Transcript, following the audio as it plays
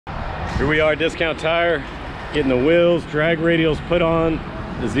Here we are, Discount Tire, getting the wheels, drag radials put on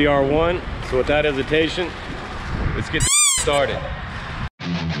the ZR1. So without hesitation, let's get started.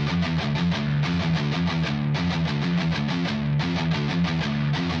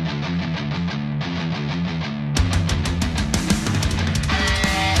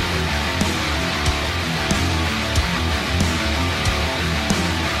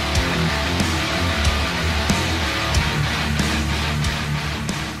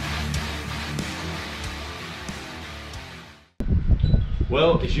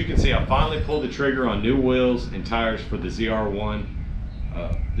 Well, as you can see, I finally pulled the trigger on new wheels and tires for the ZR1.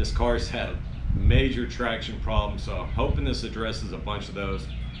 This car's had a major traction problem, so I'm hoping this addresses a bunch of those.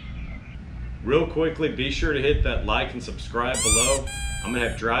 Real quickly, be sure to hit that like and subscribe below. I'm gonna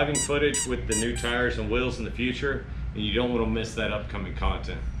have driving footage with the new tires and wheels in the future, and you don't want to miss that upcoming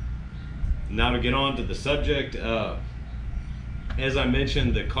content. Now to get on to the subject, as I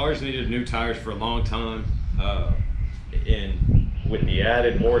mentioned, the car's needed new tires for a long time, and with the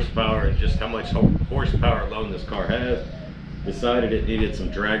added horsepower and just how much horsepower alone this car has, decided it needed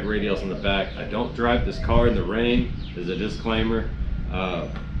some drag radials on the back. I don't drive this car in the rain, as a disclaimer.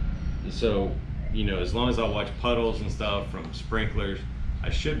 So, you know, as long as I watch puddles and stuff from sprinklers, I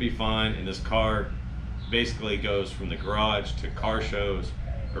should be fine. And this car basically goes from the garage to car shows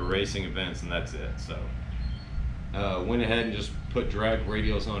or racing events, and that's it. So went ahead and just put drag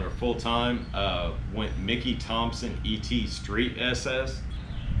radials on her full time. Went Mickey Thompson ET Street SS,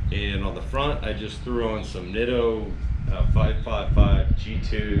 and on the front I just threw on some Nitto 555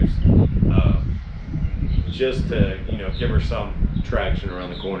 G2s, just to, you know, give her some traction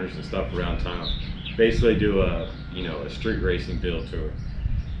around the corners and stuff around town. Basically do a, you know, a street racing build to her.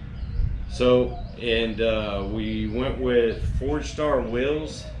 So, and we went with Forgestar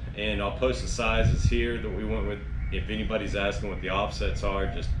Wheels, and I'll post the sizes here that we went with. If anybody's asking what the offsets are,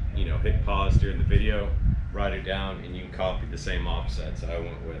 just, you know, hit pause during the video, write it down, and you can copy the same offsets I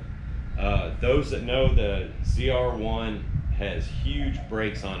went with. Those that know, the ZR1 has huge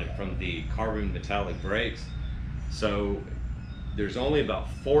brakes on it from the carbon metallic brakes. So there's only about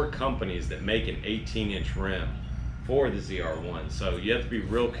 4 companies that make an 18-inch rim for the ZR1. So you have to be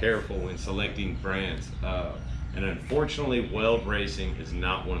real careful when selecting brands. And unfortunately, Weld Racing is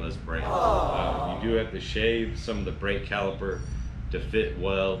not one of those brands. You do have to shave some of the brake caliper to fit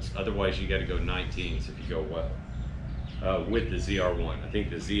welds. Otherwise, you got to go 19s if you go weld. With the ZR1, I think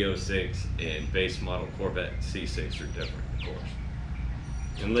the Z06 and base model Corvette C6 are different, of course.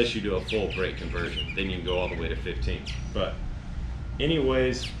 Unless you do a full brake conversion, then you can go all the way to 15. But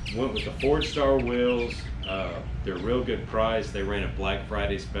anyways, went with the Forgestar wheels. They're a real good price. They ran a Black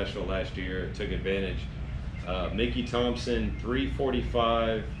Friday special last year. Took advantage. Mickey Thompson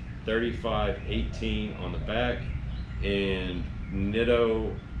 345 35 18 on the back, and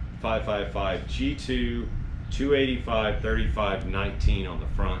Nitto 555 G2 285 35 19 on the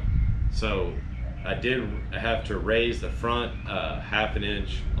front. So I did have to raise the front half an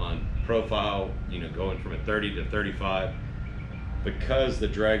inch on profile, you know, going from a 30 to 35, because the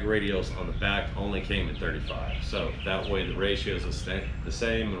drag radials on the back only came at 35. So that way the ratios will stay the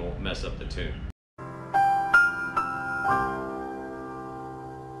same and won't mess up the tune.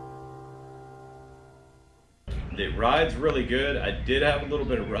 It rides really good. I did have a little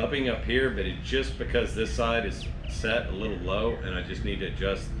bit of rubbing up here, but it's just because this side is set a little low and I just need to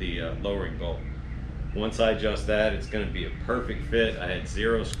adjust the lowering bolt. Once I adjust that, it's going to be a perfect fit. I had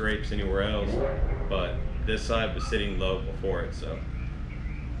 0 scrapes anywhere else, but this side was sitting low before it, so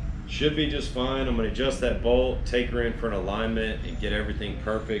should be just fine. I'm going to adjust that bolt, take her in for an alignment, and get everything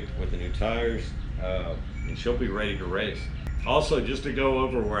perfect with the new tires, and she'll be ready to race. Also, just to go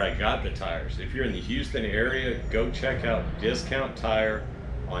over where I got the tires, if you're in the Houston area, go check out Discount Tire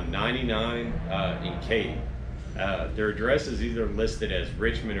on 99 in Katy. Their address is either listed as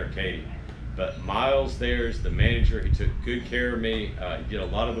Richmond or Katy, but Miles there's the manager. He took good care of me. He did a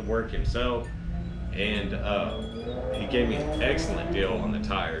lot of the work himself, and he gave me an excellent deal on the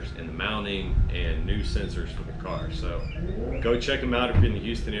tires and the mounting and new sensors for the car. So go check him out if you're in the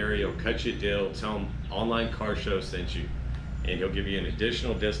Houston area. He'll cut you a deal. Tell him OnlineCarShow sent you, and he'll give you an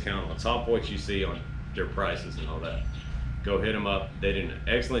additional discount on top of what you see on their prices and all that. Go hit them up. They did an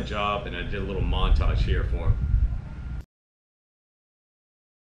excellent job, and I did a little montage here for them.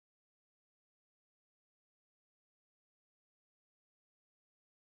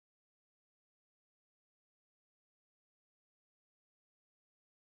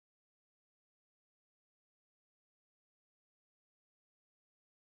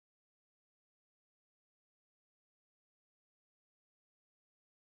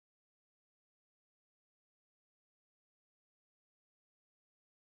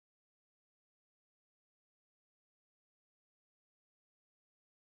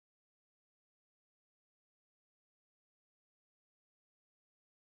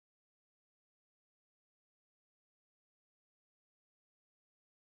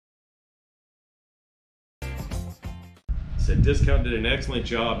 Said Discount did an excellent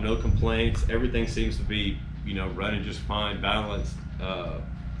job, no complaints. Everything seems to be, you know, running just fine, balanced.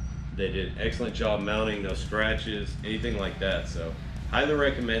 They did an excellent job mounting, no scratches, anything like that. So highly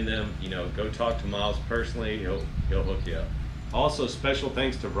recommend them. You know, go talk to Miles personally, he'll hook you up. Also, special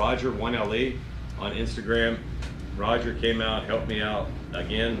thanks to Roger 1LE on Instagram. Roger came out, helped me out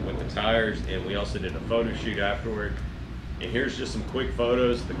again with the tires, and we also did a photo shoot afterward. And here's just some quick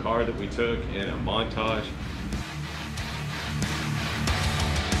photos of the car that we took in a montage.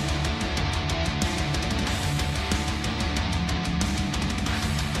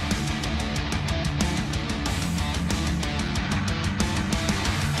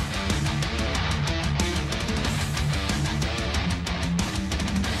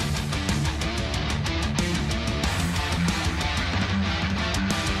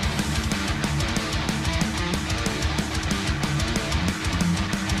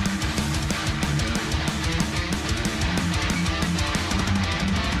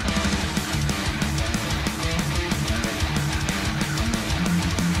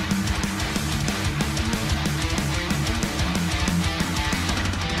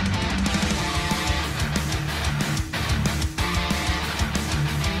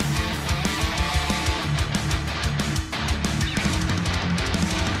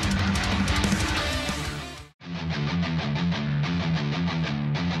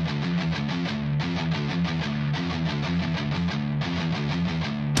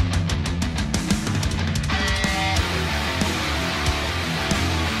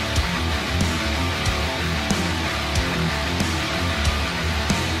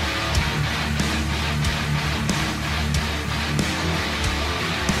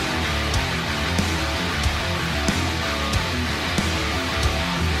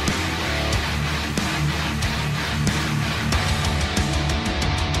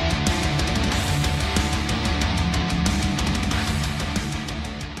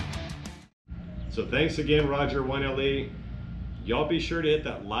 So thanks again, Roger 1LE. Y'all be sure to hit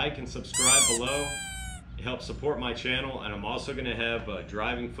that like and subscribe below. It helps support my channel, and I'm also going to have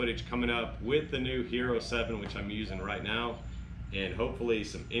driving footage coming up with the new Hero 7, which I'm using right now, and hopefully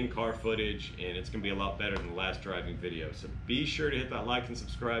some in-car footage, and it's going to be a lot better than the last driving video. So be sure to hit that like and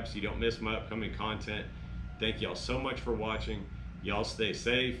subscribe so you don't miss my upcoming content. Thank y'all so much for watching. Y'all stay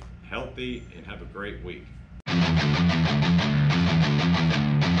safe, healthy, and have a great week.